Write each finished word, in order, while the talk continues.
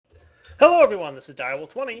Hello everyone, this is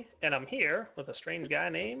Direwolf20, and I'm here with a strange guy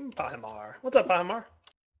named Pahimar. What's up, Pahimar?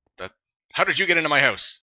 That. How did you get into my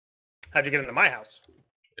house? How'd you get into my house?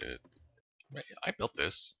 I built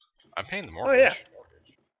this. I'm paying the Oh yeah.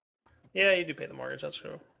 mortgage. Yeah, you do pay the mortgage, that's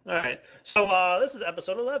true. Alright, so this is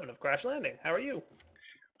episode 11 of Crash Landing. How are you?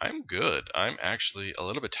 I'm good. I'm actually a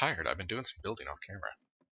little bit tired. I've been doing some building off camera.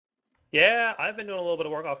 Yeah, I've been doing a little bit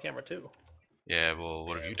of work off camera too. Yeah, well,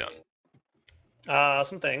 what have you done?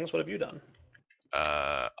 Some things. What have you done?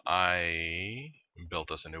 I built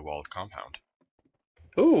us a new walled compound.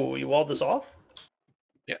 Ooh, you walled this off?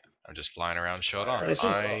 Yeah, I'm just flying around to show it off. Let me see.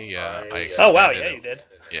 I Oh wow, expanded yeah, it. you did.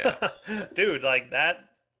 Yeah. Dude, like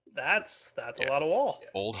that's a Yeah. lot of wall.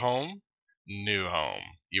 Old home, new home.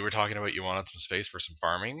 You were talking about you wanted some space for some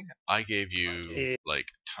farming. I gave you, Yeah. like,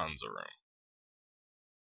 tons of room.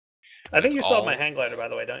 I And think it's you still have my all. hang glider, by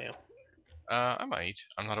the way, don't you? I might.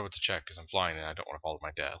 I'm not about to check because I'm flying and I don't want to fall to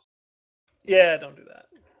my death. Yeah, don't do that.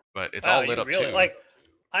 But it's Wow, all lit you up really too. like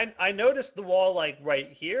I noticed the wall like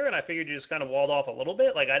right here, and I figured you just kind of walled off a little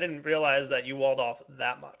bit. Like I didn't realize that you walled off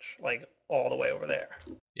that much, like all the way over there.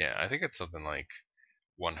 Yeah, I think it's something like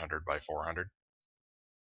 100 by 400.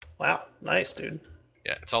 Wow, nice, dude.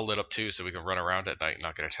 Yeah, it's all lit up too, so we can run around at night and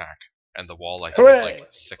not get attacked. And the wall, I think, is like Hooray!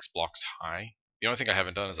 6 blocks high. The only thing I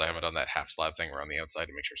haven't done is I haven't done that half slab thing around the outside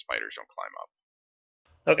to make sure spiders don't climb up.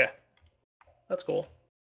 Okay, that's cool.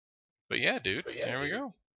 But yeah, dude, there we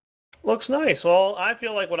go. Looks nice. Well, I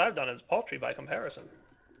feel like what I've done is paltry by comparison.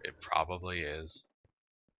 It probably is.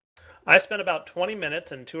 I spent about 20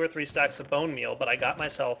 minutes and 2 or 3 stacks of bone meal, but I got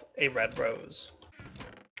myself a red rose.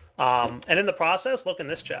 And in the process, look in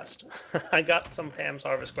this chest. I got some Pam's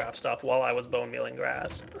Harvest Craft stuff while I was bone mealing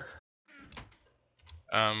grass.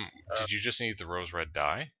 Did you just need the rose red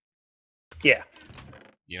dye? Yeah.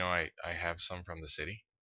 You know, I have some from the city.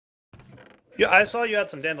 Yeah, I saw you had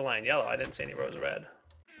some dandelion yellow. I didn't see any rose red.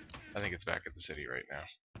 I think it's back at the city right now.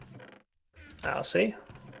 Now, see?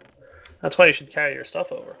 That's why you should carry your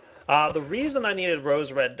stuff over. The reason I needed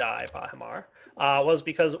rose red dye, Pahimar, was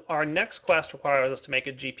because our next quest requires us to make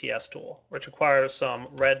a GPS tool, which requires some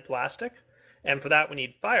red plastic. And for that, we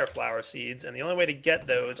need fire flower seeds, and the only way to get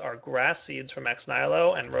those are grass seeds from Ex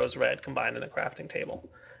Nihilo and rose red combined in a crafting table.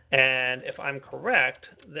 And if I'm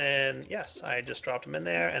correct, then yes, I just dropped them in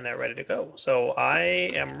there and they're ready to go. So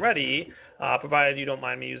I am ready, provided you don't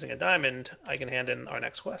mind me using a diamond, I can hand in our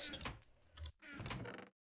next quest.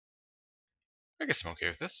 I guess I'm okay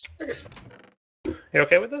with this. You're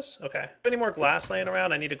okay with this? Okay. Any more glass laying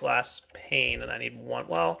around? I need a glass pane and I need one.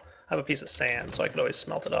 Well, I have a piece of sand, so I could always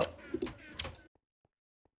smelt it up.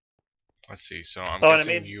 Let's see. So I'm Oh, and I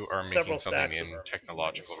guessing made you are several making something stacks in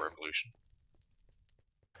technological revolution.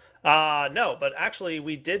 No, but actually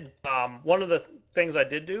we did, one of the things I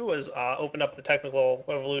did do was open up the technical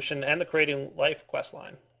revolution and the creating life quest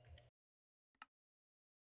line.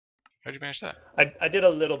 How'd you manage that? I did a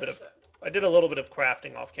little bit of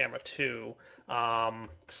crafting off camera too.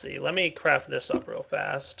 Let's see, let me craft this up real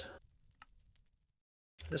fast.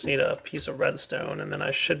 Just need a piece of redstone and then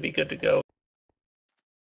I should be good to go.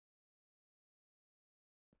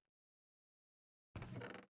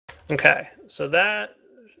 Okay, so that,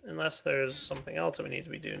 unless there's something else that we need to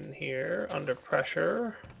be doing here, under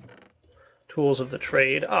pressure, tools of the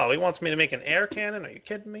trade. Oh, he wants me to make an air cannon? Are you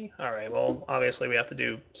kidding me? All right, well, obviously we have to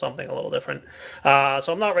do something a little different.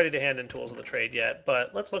 So I'm not ready to hand in tools of the trade yet,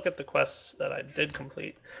 but let's look at the quests that I did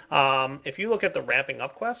complete. If you look at the ramping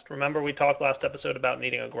up quest, remember we talked last episode about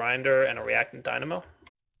needing a grinder and a reactant dynamo?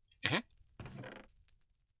 Mm-hmm.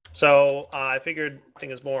 So I figured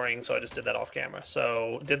crafting is boring, so I just did that off camera.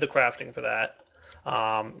 So did the crafting for that.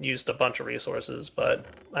 Used a bunch of resources, but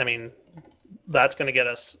I mean, that's going to get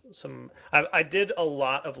us some. I did a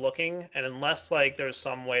lot of looking, and unless like there's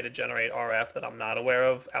some way to generate RF that I'm not aware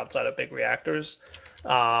of outside of big reactors,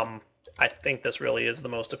 I think this really is the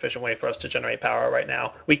most efficient way for us to generate power right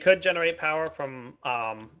now. We could generate power from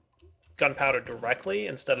gunpowder directly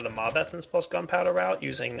instead of the mob essence plus gunpowder route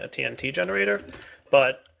using a TNT generator,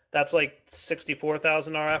 but that's like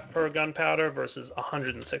 64,000 RF per gunpowder versus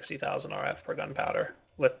 160,000 RF per gunpowder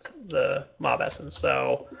with the mob essence.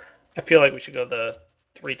 So I feel like we should go the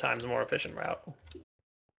 3 times more efficient route.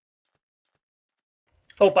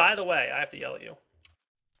 Oh, by the way, I have to yell at you.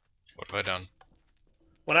 What have I done?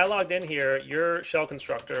 When I logged in here, your shell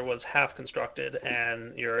constructor was half constructed,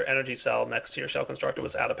 and your energy cell next to your shell constructor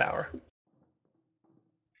was out of power.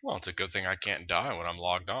 Well, it's a good thing I can't die when I'm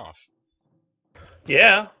logged off.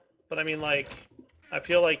 Yeah, but I mean, like, I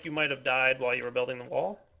feel like you might have died while you were building the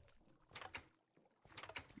wall.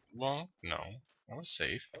 Well, no. I was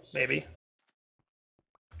safe. Maybe.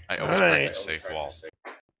 I always practice safe wall.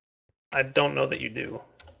 I don't know that you do.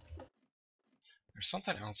 There's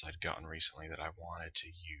something else I'd gotten recently that I wanted to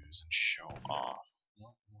use and show off.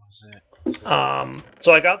 What was it?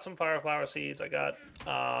 So I got some fireflower seeds. I got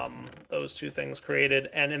those two things created,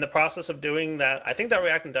 and in the process of doing that, I think that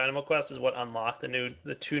React and Dynamo quest is what unlocked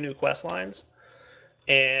the two new quest lines.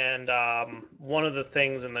 And one of the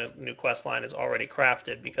things in the new quest line is already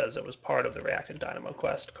crafted because it was part of the React and Dynamo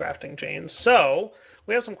quest crafting chains. So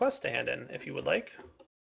we have some quests to hand in if you would like.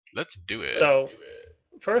 Let's do it. So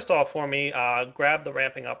first off, for me, grab the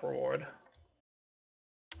ramping up reward.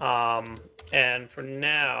 And for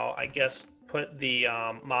now, I guess put the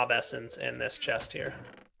mob essence in this chest here.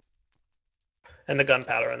 And the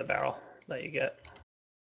gunpowder in the barrel that you get.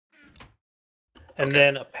 And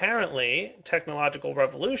then apparently, Technological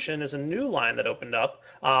Revolution is a new line that opened up.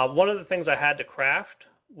 One of the things I had to craft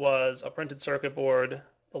was a printed circuit board,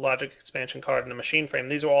 the logic expansion card, and a machine frame.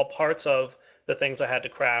 These are all parts of the things I had to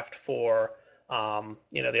craft for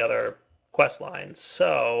the other quest lines.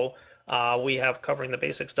 So we have covering the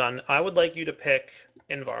basics done. I would like you to pick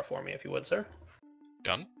Invar for me, if you would, sir.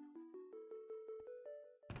 Done.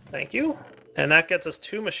 Thank you. And that gets us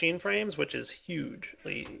 2 machine frames, which is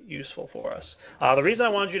hugely useful for us. The reason I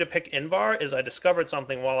wanted you to pick Invar is I discovered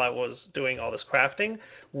something while I was doing all this crafting.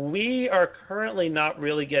 We are currently not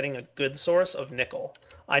really getting a good source of nickel.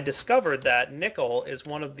 I discovered that nickel is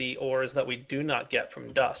one of the ores that we do not get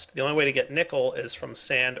from dust. The only way to get nickel is from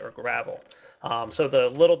sand or gravel. So the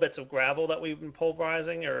little bits of gravel that we've been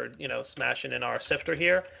pulverizing or smashing in our sifter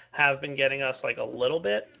here have been getting us like a little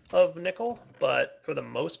bit of nickel, but for the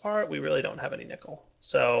most part we really don't have any nickel.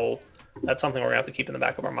 So that's something we're gonna have to keep in the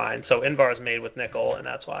back of our mind. So Invar is made with nickel, and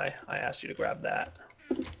that's why I asked you to grab that.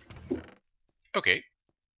 Okay.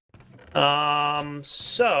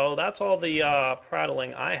 So that's all the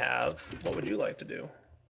prattling I have. What would you like to do?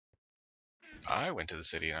 I went to the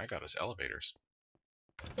city and I got us elevators.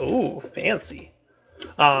 Ooh, fancy.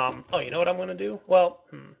 Oh, you know what I'm going to do? Well,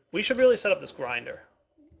 we should really set up this grinder.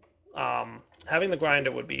 Having the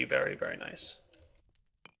grinder would be very, very nice.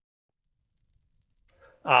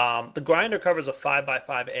 The grinder covers a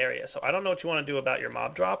 5x5 area, so I don't know what you want to do about your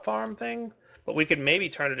mob drop farm thing, but we could maybe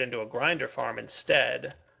turn it into a grinder farm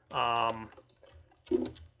instead.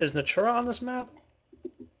 Is Natura on this map?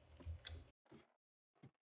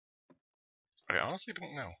 I honestly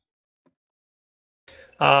don't know.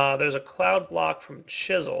 There's a cloud block from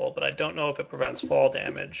Chisel, but I don't know if it prevents fall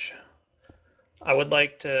damage. I would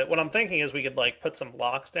like to, what I'm thinking is we could like put some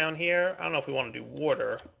blocks down here. I don't know if we want to do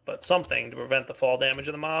water, but something to prevent the fall damage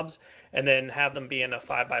of the mobs, and then have them be in a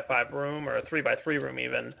 5x5 room or a 3x3 room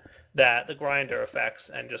even that the grinder affects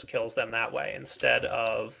and just kills them that way instead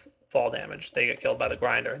of fall damage. They get killed by the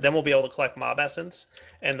grinder. Then we'll be able to collect mob essence,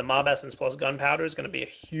 and the mob essence plus gunpowder is going to be a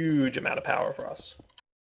huge amount of power for us.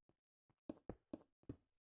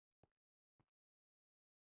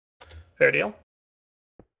 Fair deal?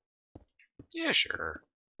 Yeah, sure.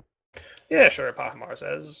 Yeah, sure, Pahimar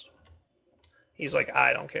says. He's like,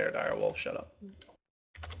 I don't care, Direwolf, shut up.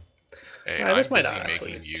 Hey, Right, I'm this might busy not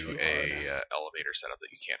actually making be you too a hard. elevator setup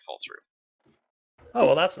that you can't fall through. Oh,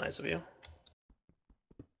 well, that's nice of you.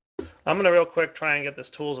 I'm gonna real quick try and get this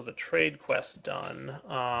Tools of the Trade quest done.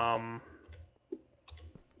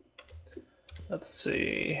 Let's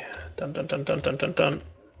see. Dun dun dun dun dun dun dun.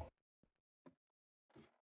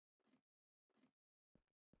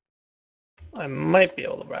 I might be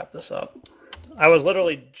able to wrap this up. I was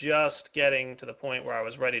literally just getting to the point where I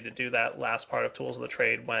was ready to do that last part of Tools of the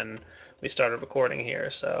Trade when we started recording here,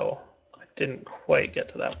 so I didn't quite get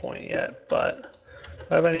to that point yet, but do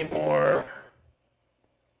I have any more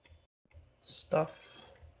stuff?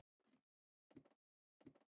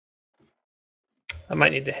 I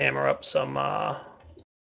might need to hammer up some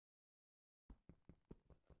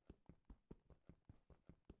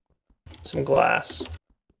glass.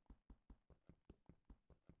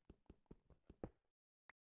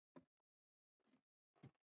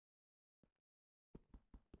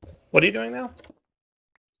 What are you doing now?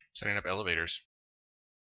 Setting up elevators.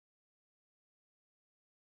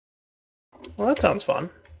 Well, that sounds fun.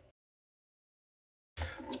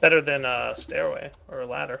 It's better than a stairway or a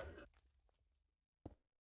ladder.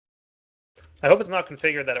 I hope it's not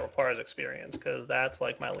configured that it requires experience, because that's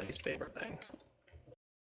like my least favorite thing.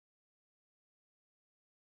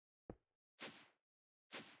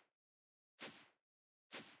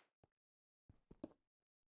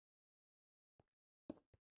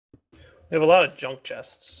 We have a lot of junk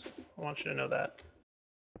chests. I want you to know that.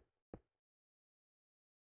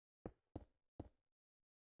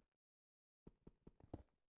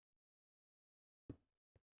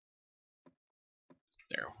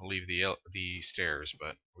 There, we'll leave the stairs,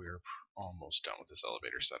 but we're almost done with this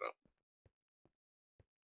elevator setup.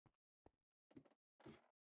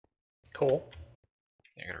 Cool.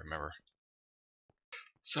 I gotta remember.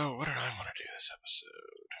 So, what did I want to do this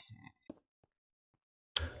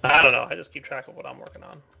episode? I don't know. I just keep track of what I'm working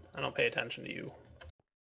on. I don't pay attention to you.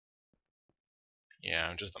 Yeah,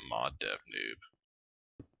 I'm just a mod dev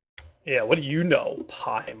noob. Yeah, what do you know,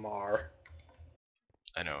 Pahimar?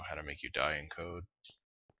 I know how to make you die in code.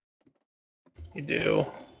 You do.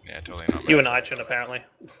 Yeah, totally not. You and I should apparently.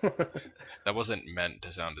 That wasn't meant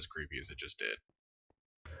to sound as creepy as it just did.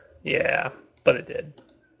 Yeah, but it did.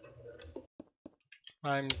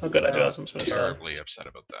 I'm oh, good. I do have some terribly upset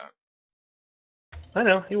about that. I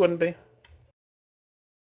know, you wouldn't be.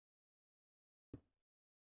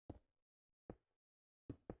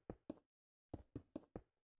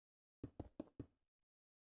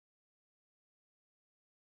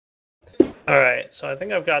 Alright, so I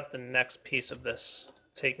think I've got the next piece of this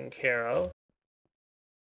taken care of.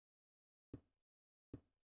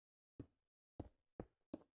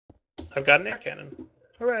 I've got an air cannon.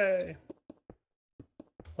 Hooray!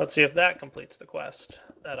 Let's see if that completes the quest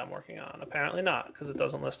that I'm working on. Apparently not, because it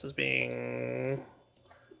doesn't list as being...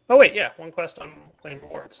 Oh wait, yeah, one quest on claim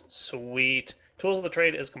rewards. Sweet. Tools of the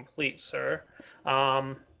trade is complete, sir.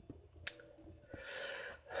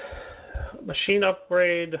 Machine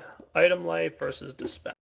upgrade, item life versus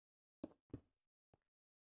dispense.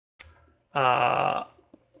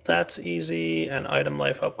 That's easy, and item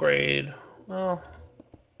life upgrade. Well,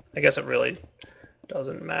 I guess it really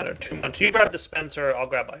doesn't matter too much. You grab dispenser, I'll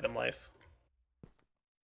grab item life.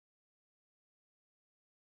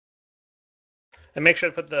 And make sure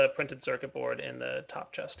to put the printed circuit board in the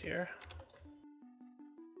top chest here.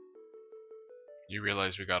 You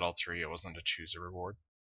realize we got all three, it wasn't to choose a reward?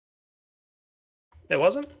 It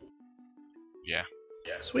wasn't? Yeah.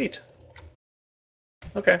 Sweet.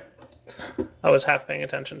 Okay. I was half paying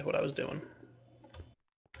attention to what I was doing.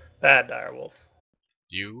 Bad Direwolf.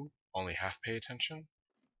 You only half pay attention?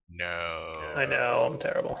 No. I know, I'm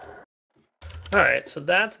terrible. Alright, so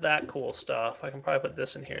that's that cool stuff. I can probably put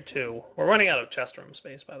this in here too. We're running out of chest room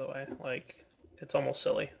space, by the way. Like, it's almost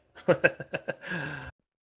silly.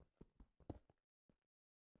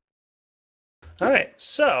 Alright,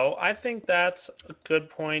 so I think that's a good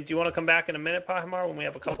point. Do you want to come back in a minute, Pahimar, when we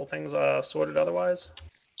have a couple things sorted otherwise?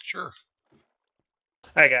 Sure.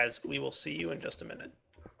 Alright guys, we will see you in just a minute.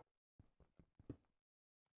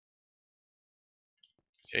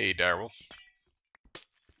 Hey, Direwolf.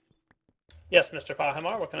 Yes, Mr.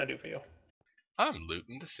 Pahimar, what can I do for you? I'm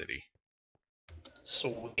looting the city.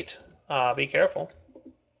 Sweet. Be careful.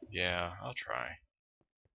 Yeah, I'll try.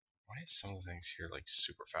 Why is some of the things here like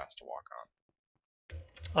super fast to walk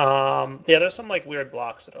on? Yeah, there's some like weird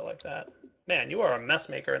blocks that are like that. Man, you are a mess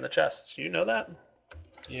maker in the chests. Do you know that?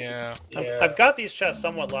 Yeah. I've got these chests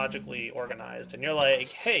somewhat logically organized, and you're like,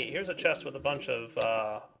 hey, here's a chest with a bunch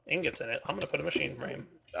of ingots in it. I'm gonna put a machine frame.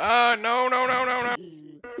 No.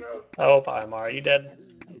 Oh, Pahimar, are you dead?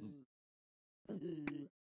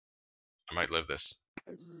 I might live this.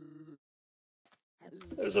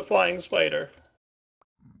 There's a flying spider.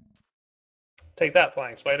 Take that,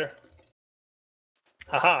 flying spider.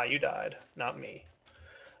 Haha, you died, not me.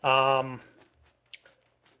 So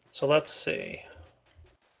let's see.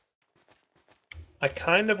 I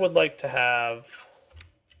kind of would like to have...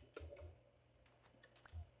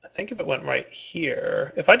 I think if it went right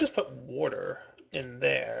here, if I just put water in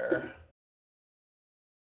there...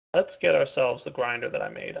 Let's get ourselves the grinder that I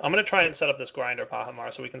made. I'm going to try and set up this grinder,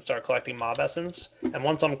 Pahimar, so we can start collecting mob essence. And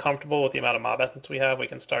once I'm comfortable with the amount of mob essence we have, we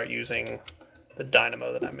can start using the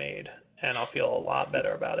dynamo that I made. And I'll feel a lot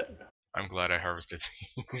better about it. I'm glad I harvested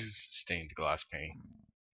these stained glass panes.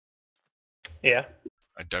 Yeah.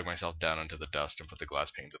 I dug myself down into the dust and put the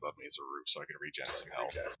glass panes above me as a roof so I could regen some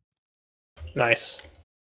health. Nice.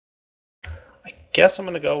 I guess I'm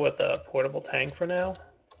going to go with a portable tank for now,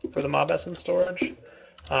 for the mob essence storage.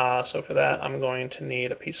 So for that, I'm going to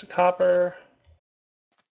need a piece of copper.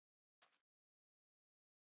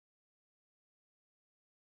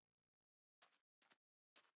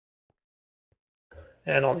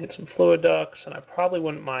 And I'll need some fluid ducts, and I probably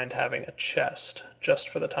wouldn't mind having a chest, just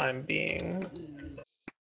for the time being.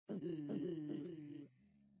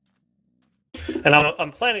 And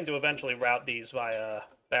I'm planning to eventually route these via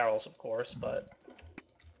barrels, of course, but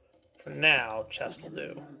for now, chest will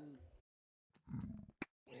do.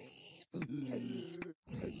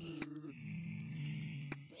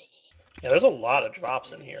 Yeah, there's a lot of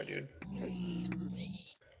drops in here, dude.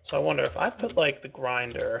 So I wonder if I put, like, the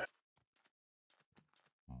grinder...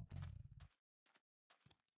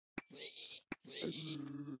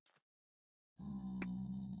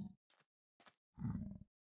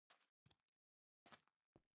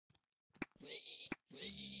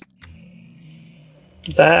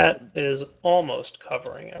 That is almost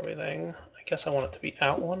covering everything. I guess I want it to be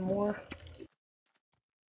out one more.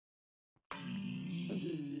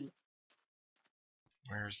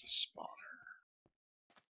 Where's the spawner?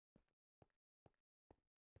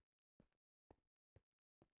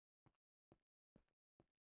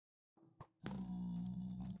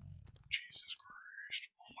 Jesus Christ.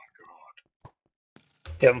 Oh my god.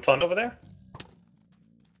 You having fun over there?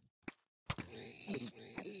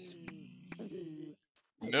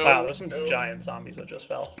 No. Wow, there's some giant zombies that just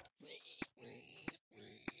fell.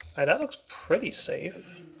 Alright, that looks pretty safe.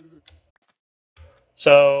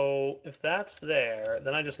 So, if that's there,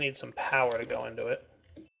 then I just need some power to go into it.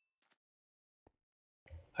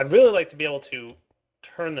 I'd really like to be able to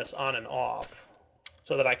turn this on and off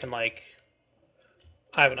so that I can, like,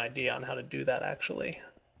 I have an idea on how to do that, actually.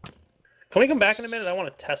 Can we come back in a minute? I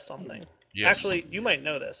want to test something. Yes. Actually, you might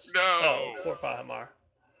know this. No! Oh, poor Pahimar.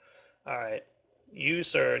 Alright. You,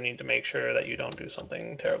 sir, need to make sure that you don't do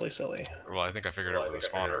something terribly silly. Well, I think I figured out where the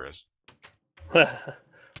spawner is.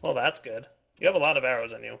 Well, that's good. You have a lot of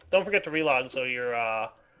arrows in you. Don't forget to relog so your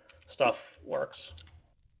stuff works.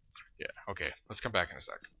 Yeah, okay. Let's come back in a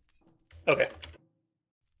sec. Okay.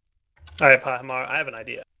 Alright, Pahimar, I have an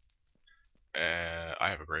idea. I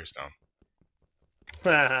have a gravestone.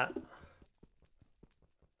 Is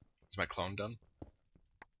my clone done?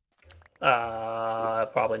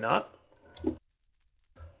 Probably not.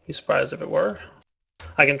 Be surprised if it were.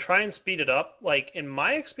 I can try and speed it up. Like, in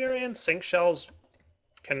my experience, sync shells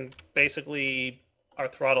can basically are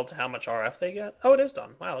throttled to how much RF they get. Oh, it is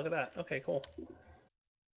done. Wow, look at that. Okay, cool.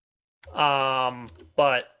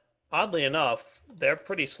 But oddly enough, they're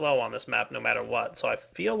pretty slow on this map no matter what. So I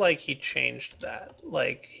feel like he changed that.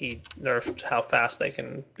 Like, he nerfed how fast they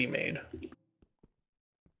can be made.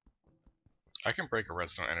 I can break a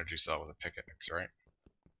redstone energy cell with a pickaxe, right?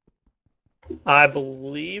 I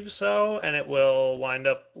believe so, and it will wind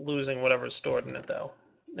up losing whatever's stored in it, though,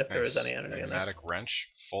 if there is any energy in there. Magmatic wrench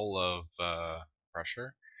full of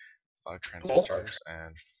pressure, 5 transistors,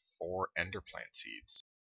 and 4 ender plant seeds.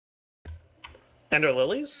 Ender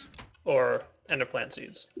lilies? Or ender plant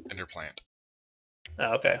seeds? Ender plant.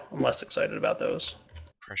 Oh, okay, I'm less excited about those.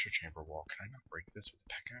 Pressure chamber wall. Can I not break this with a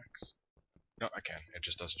pickaxe? No, I can. It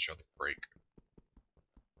just doesn't show the break.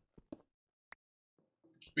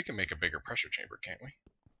 We can make a bigger pressure chamber, can't we?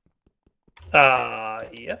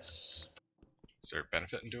 Yes. Is there a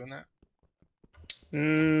benefit in doing that?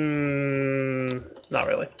 Not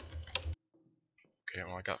really. Okay,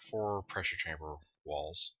 well I got 4 pressure chamber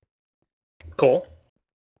walls. Cool.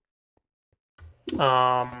 We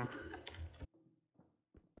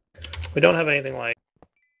don't have anything like...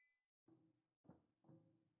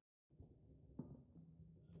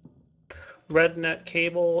 Red net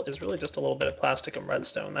cable is really just a little bit of plastic and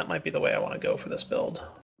redstone. That might be the way I want to go for this build.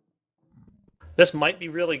 This might be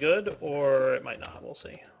really good, or it might not. We'll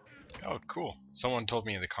see. Oh, cool. Someone told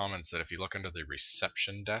me in the comments that if you look under the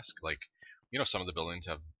reception desk, like, you know, some of the buildings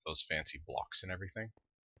have those fancy blocks and everything?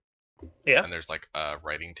 Yeah? And there's like a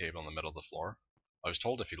writing table in the middle of the floor. I was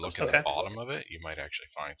told if you look at the bottom of it, you might actually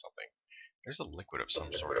find something. There's a liquid of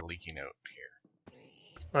some sort leaking out here.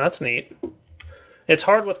 Well, that's neat. It's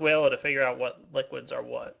hard with Whale to figure out what liquids are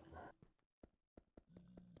what.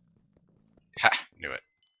 Ha! Knew it.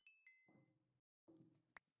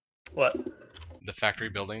 What? The factory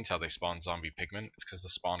buildings, how they spawn zombie pigmen, it's because the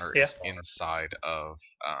spawner is inside of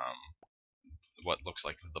what looks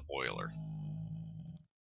like the boiler.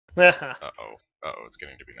 Uh-oh. Uh-oh, it's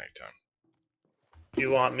getting to be nighttime. Do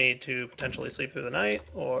you want me to potentially sleep through the night,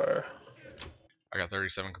 or...? I got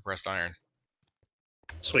 37 compressed iron.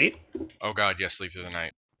 Sweet. Oh god, yes, sleep through the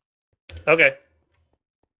night. Okay.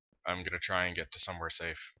 I'm gonna try and get to somewhere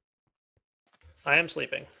safe. I am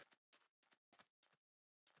sleeping.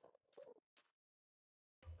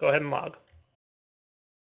 Go ahead and log.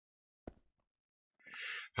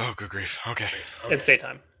 Oh, good grief. Okay. It's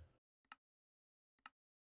daytime.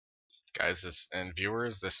 Guys, this and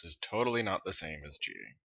viewers, this is totally not the same as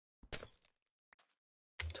cheating.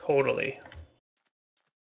 Totally.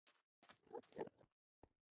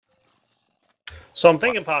 So I'm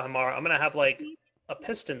thinking, Pahimar, I'm going to have like a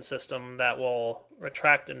piston system that will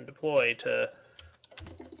retract and deploy to...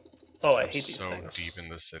 Oh, I hate these things. So deep in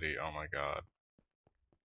the city, oh my god.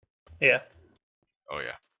 Yeah. Oh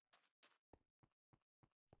yeah.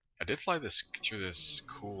 I did fly this through this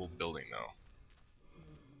cool building though.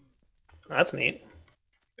 That's neat.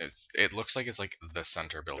 It looks like it's like the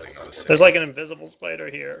center building of the city. There's like an invisible spider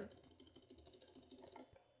here.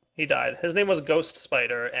 He died. His name was Ghost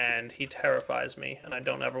Spider, and he terrifies me, and I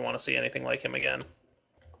don't ever want to see anything like him again.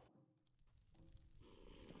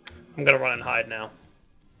 I'm gonna run and hide now.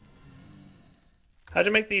 How'd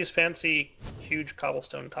you make these fancy, huge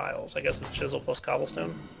cobblestone tiles? I guess it's chisel plus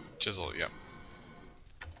cobblestone? Chisel, yeah.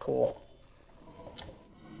 Cool.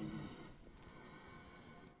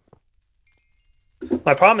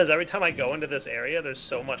 My problem is every time I go into this area, there's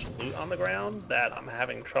so much loot on the ground that I'm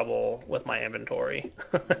having trouble with my inventory.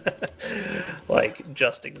 Like,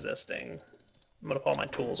 just existing. I'm gonna put all my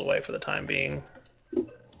tools away for the time being.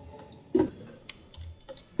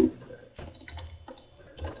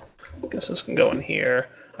 Guess this can go in here.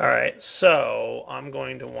 Alright, so I'm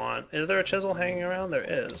going to want... Is there a chisel hanging around? There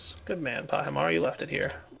is. Good man, Pahimar, you left it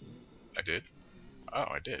here. I did? Oh,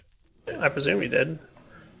 I did. I presume you did.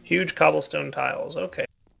 Huge cobblestone tiles. Okay.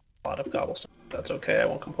 A lot of cobblestone. That's okay, I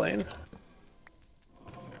won't complain.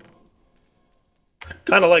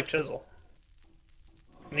 Kind of like chisel.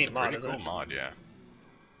 Neat It's a mod, pretty isn't cool it? mod, yeah.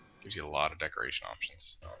 Gives you a lot of decoration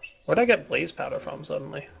options. Where'd I get blaze powder from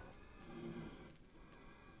suddenly?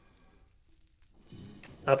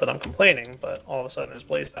 Not that I'm complaining, but all of a sudden there's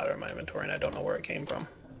blaze powder in my inventory and I don't know where it came from.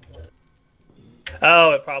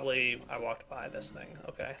 Oh, it probably... I walked by this thing.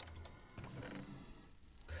 Okay.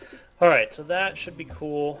 Alright, so that should be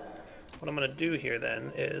cool. What I'm going to do here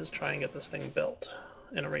then is try and get this thing built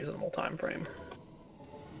in a reasonable time frame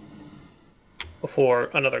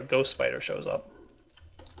before another ghost spider shows up,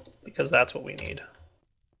 because that's what we need.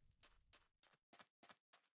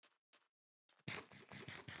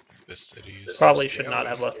 This city is Probably should not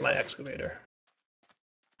have left my excavator.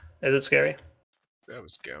 Is it scary? That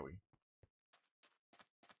was goey.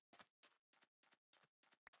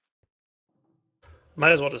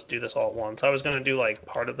 Might as well just do this all at once. I was going to do like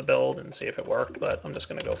part of the build and see if it worked, but I'm just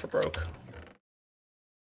going to go for broke.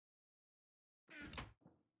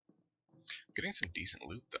 Getting some decent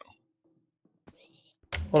loot, though.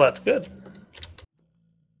 Well, that's good.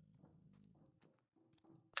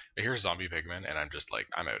 I hear zombie pigmen, and I'm just like,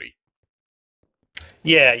 I'm outie.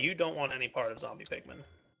 Yeah, you don't want any part of zombie pigmen.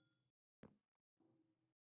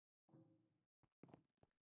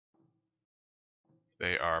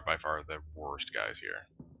 They are by far the worst guys here.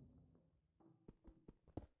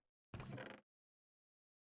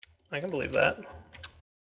 I can believe that.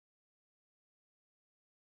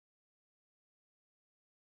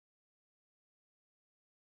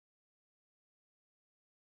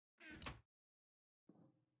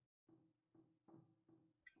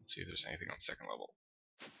 Let's see if there's anything on second level.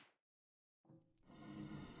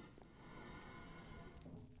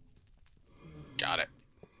 Got it.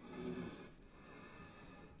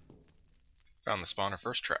 Found the spawner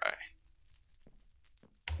first try.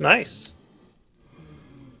 Nice.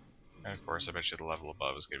 And of course, I bet you the level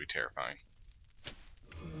above is going to be terrifying.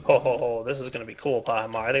 Ho ho ho, this is going to be cool,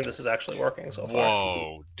 Pahimar. I think this is actually working so far.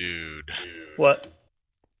 Whoa, dude. What?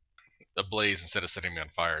 The blaze, instead of setting me on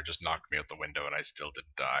fire, just knocked me out the window and I still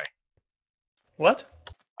didn't die. What?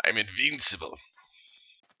 I'm invincible.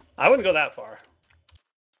 I wouldn't go that far.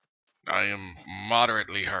 I am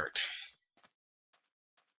moderately hurt.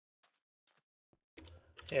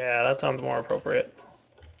 Yeah, that sounds more appropriate.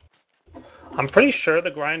 I'm pretty sure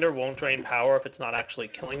the grinder won't drain power if it's not actually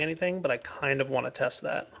killing anything, but I kind of want to test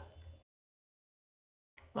that.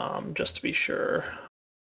 Just to be sure.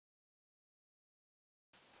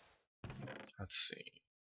 Let's see.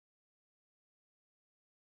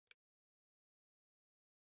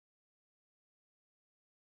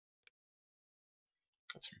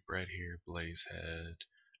 Got some bread here, blaze head,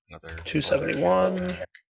 another 271.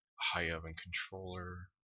 high oven controller.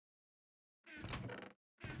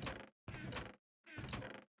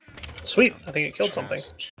 Sweet, I think it killed something.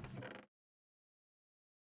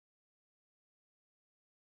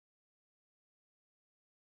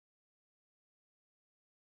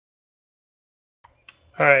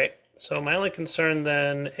 Alright, so my only concern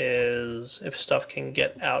then is if stuff can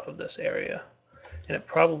get out of this area. And it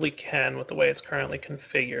probably can with the way it's currently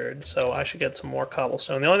configured, so I should get some more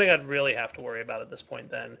cobblestone. The only thing I'd really have to worry about at this point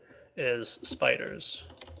then is spiders.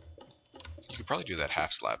 You could probably do that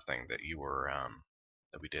half slab thing that you were,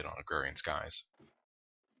 that we did on Agrarian Skies.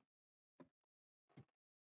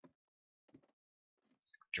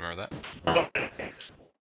 Do you remember that?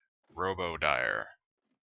 Robo Dyer.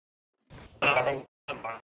 You want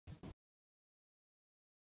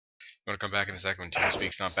to come back in a second when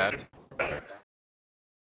TeamSpeak's not bad?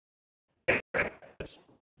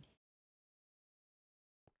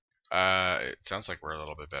 It sounds like we're a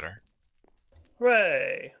little bit better.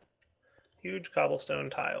 Hooray! Huge cobblestone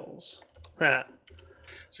tiles. So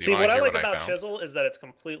See, what I like about Chisel is that it's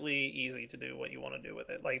completely easy to do what you want to do with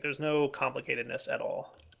it. Like, there's no complicatedness at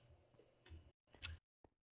all.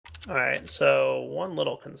 Alright, so one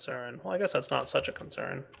little concern. Well, I guess that's not such a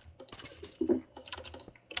concern.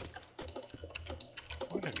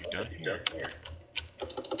 done here?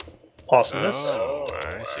 Awesomeness. Oh,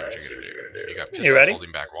 I see what you're gonna do. You got You pistons ready?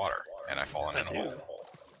 holding back water, and I've fallen in a hole.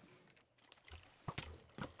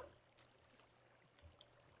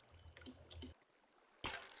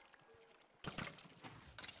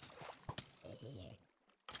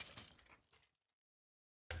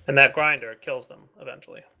 And that grinder kills them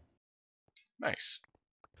eventually. Nice.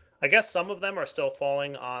 I guess some of them are still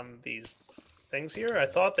falling on these things here. I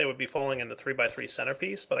thought they would be falling in the 3x3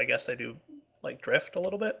 centerpiece, but I guess they do like drift a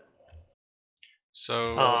little bit. So,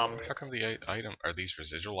 how come the item are these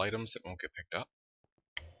residual items that won't get picked up?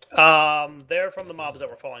 They're from the mobs that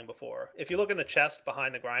were falling before. If you look in the chest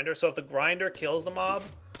behind the grinder, so if the grinder kills the mob,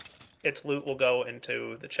 its loot will go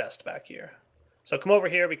into the chest back here. So come over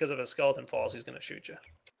here, because if a skeleton falls, he's going to shoot you.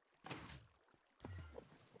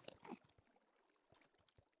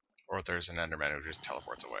 Or if there's an Enderman who just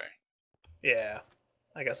teleports away. Yeah,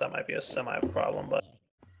 I guess that might be a semi-problem, but...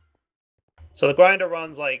 So the grinder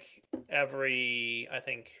runs like every, I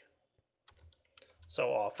think, so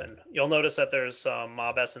often. You'll notice that there's some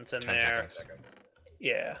mob essence in 10 there. seconds.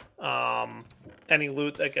 Yeah. Any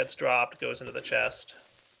loot that gets dropped goes into the chest.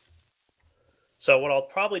 So what I'll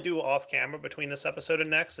probably do off camera between this episode and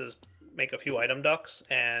next is make a few item ducts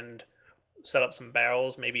and set up some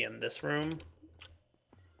barrels, maybe in this room,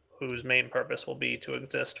 whose main purpose will be to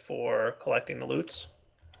exist for collecting the loots.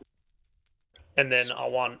 And then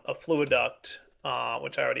I'll want a fluid duct,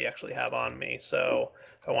 which I already actually have on me. So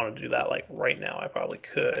if I wanted to do that like right now, I probably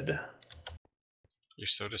could. You're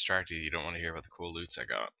so distracted you don't want to hear about the cool loots I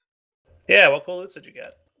got. Yeah, what cool loots did you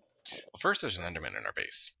get? Well, first there's an Enderman in our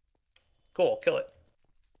base. Cool, kill it.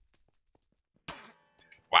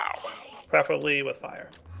 Wow. Preferably with fire.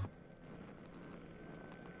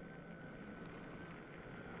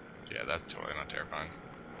 Yeah, that's totally not terrifying.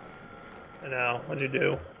 I know. What'd you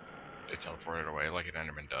do? It teleported away like an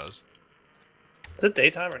Enderman does. Is it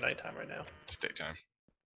daytime or nighttime right now? It's daytime.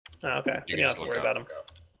 Oh, okay. You don't can have to worry look about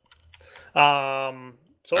them.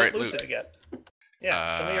 So what loots loot. did you get?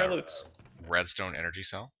 Yeah, some of your loots. Redstone energy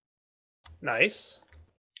cell. Nice.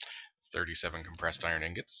 37 compressed iron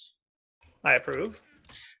ingots. I approve.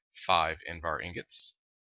 5 invar ingots.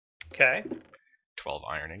 Okay. 12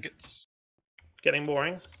 iron ingots. Getting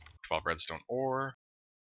boring. 12 redstone ore.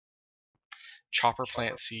 Chopper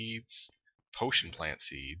plant seeds. Potion plant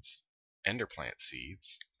seeds. Ender plant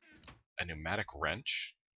seeds. A pneumatic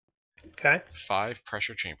wrench. Okay. 5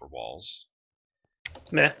 pressure chamber walls.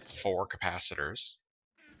 Meh. 4 capacitors.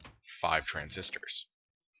 5 transistors.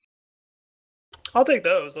 I'll take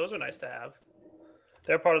those. Those are nice to have.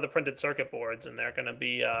 They're part of the printed circuit boards, and they're going to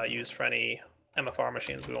be used for any MFR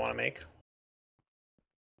machines we want to make.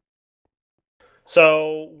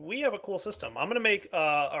 So we have a cool system. I'm going to make, or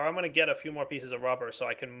I'm going to get a few more pieces of rubber so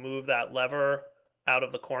I can move that lever out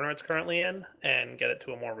of the corner it's currently in and get it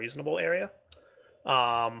to a more reasonable area.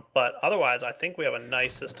 But otherwise, I think we have a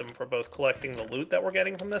nice system for both collecting the loot that we're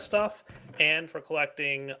getting from this stuff and for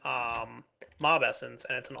collecting mob essence,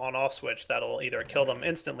 and it's an on-off switch that'll either kill them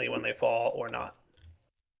instantly when they fall or not.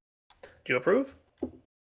 Do you approve?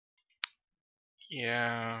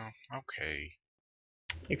 Yeah, okay.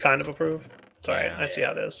 You kind of approve? It's alright, Yeah. I see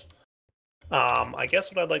how it is. I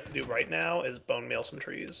guess what I'd like to do right now is bone meal some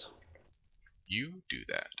trees. You do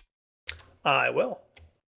that. I will.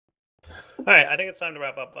 Alright, I think it's time to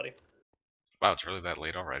wrap up, buddy. Wow, it's really that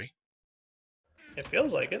late already? It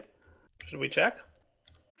feels like it. Should we check?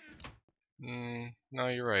 No,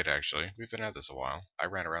 you're right, actually. We've been at this a while. I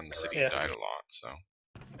ran around the city and died a lot, so...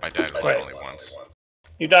 I died a lot only once.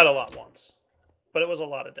 You died a lot once. But it was a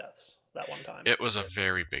lot of deaths that one time. It was a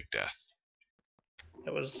very big death.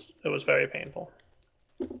 It was very painful.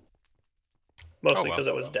 Mostly because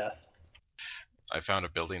it was death. I found a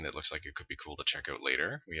building that looks like it could be cool to check out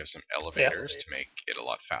later. We have some elevators to make it a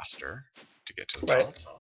lot faster to get to the top.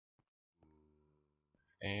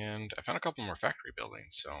 And I found a couple more factory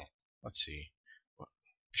buildings, so let's see. I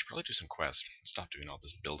should probably do some quests. Stop doing all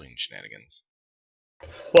this building shenanigans.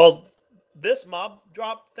 Well, this mob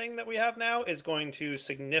drop thing that we have now is going to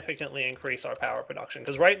significantly increase our power production,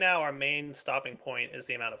 because right now our main stopping point is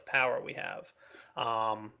the amount of power we have.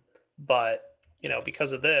 But you know,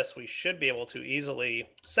 because of this, we should be able to easily,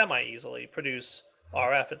 semi-easily, produce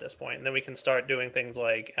RF at this point, and then we can start doing things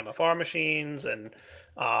like MFR machines and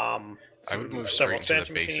I would move straight into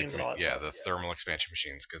the basic, the thermal expansion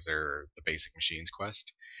machines, because they're the basic machines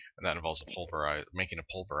quest, and that involves making a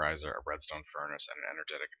pulverizer, a redstone furnace, and an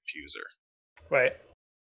energetic infuser. Right.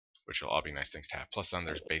 Which will all be nice things to have. Plus, then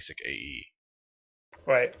there's basic AE.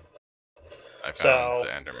 Right. I found the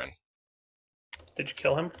Enderman. Did you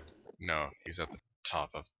kill him? No, he's at the top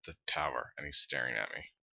of the tower, and he's staring at me.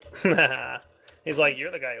 He's like,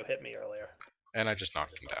 you're the guy who hit me earlier. And I just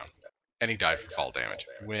knocked him down. And he died for fall damage.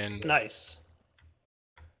 Win. Nice.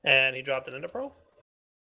 And he dropped an Ender Pearl?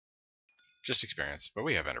 Just experience, but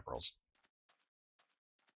we have Ender Pearls.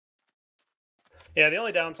 Yeah, the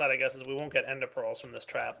only downside, I guess, is we won't get Ender Pearls from this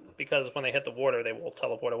trap, because when they hit the water, they will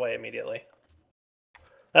teleport away immediately.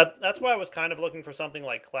 That's why I was kind of looking for something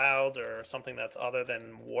like clouds or something that's other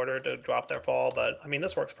than water to drop their fall, but I mean,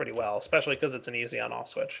 this works pretty well, especially because it's an easy on-off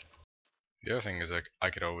switch. The other thing is, like, I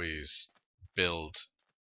could always build,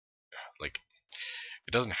 like,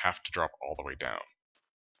 it doesn't have to drop all the way down.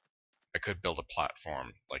 I could build a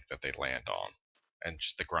platform, like, that they land on, and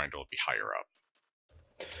just the grinder will be higher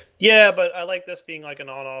up. Yeah, but I like this being like an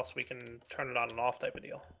on-off so we can turn it on and off type of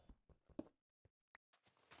deal.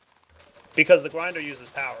 Because the grinder uses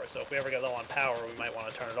power, so if we ever get low on power, we might want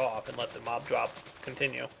to turn it off and let the mob drop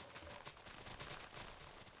continue.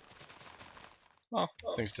 Well,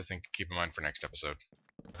 things to keep in mind for next episode.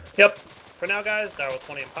 Yep. For now, guys,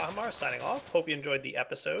 Direwolf20 and Pahimar signing off. Hope you enjoyed the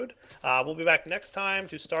episode. We'll be back next time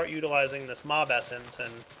to start utilizing this mob essence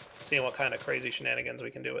and seeing what kind of crazy shenanigans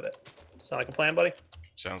we can do with it. Sound like a plan, buddy?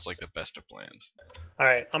 Sounds like the best of plans.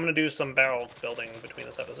 Alright, I'm going to do some barrel building between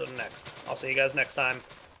this episode and next. I'll see you guys next time.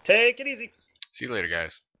 Take it easy. See you later,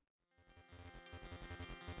 guys.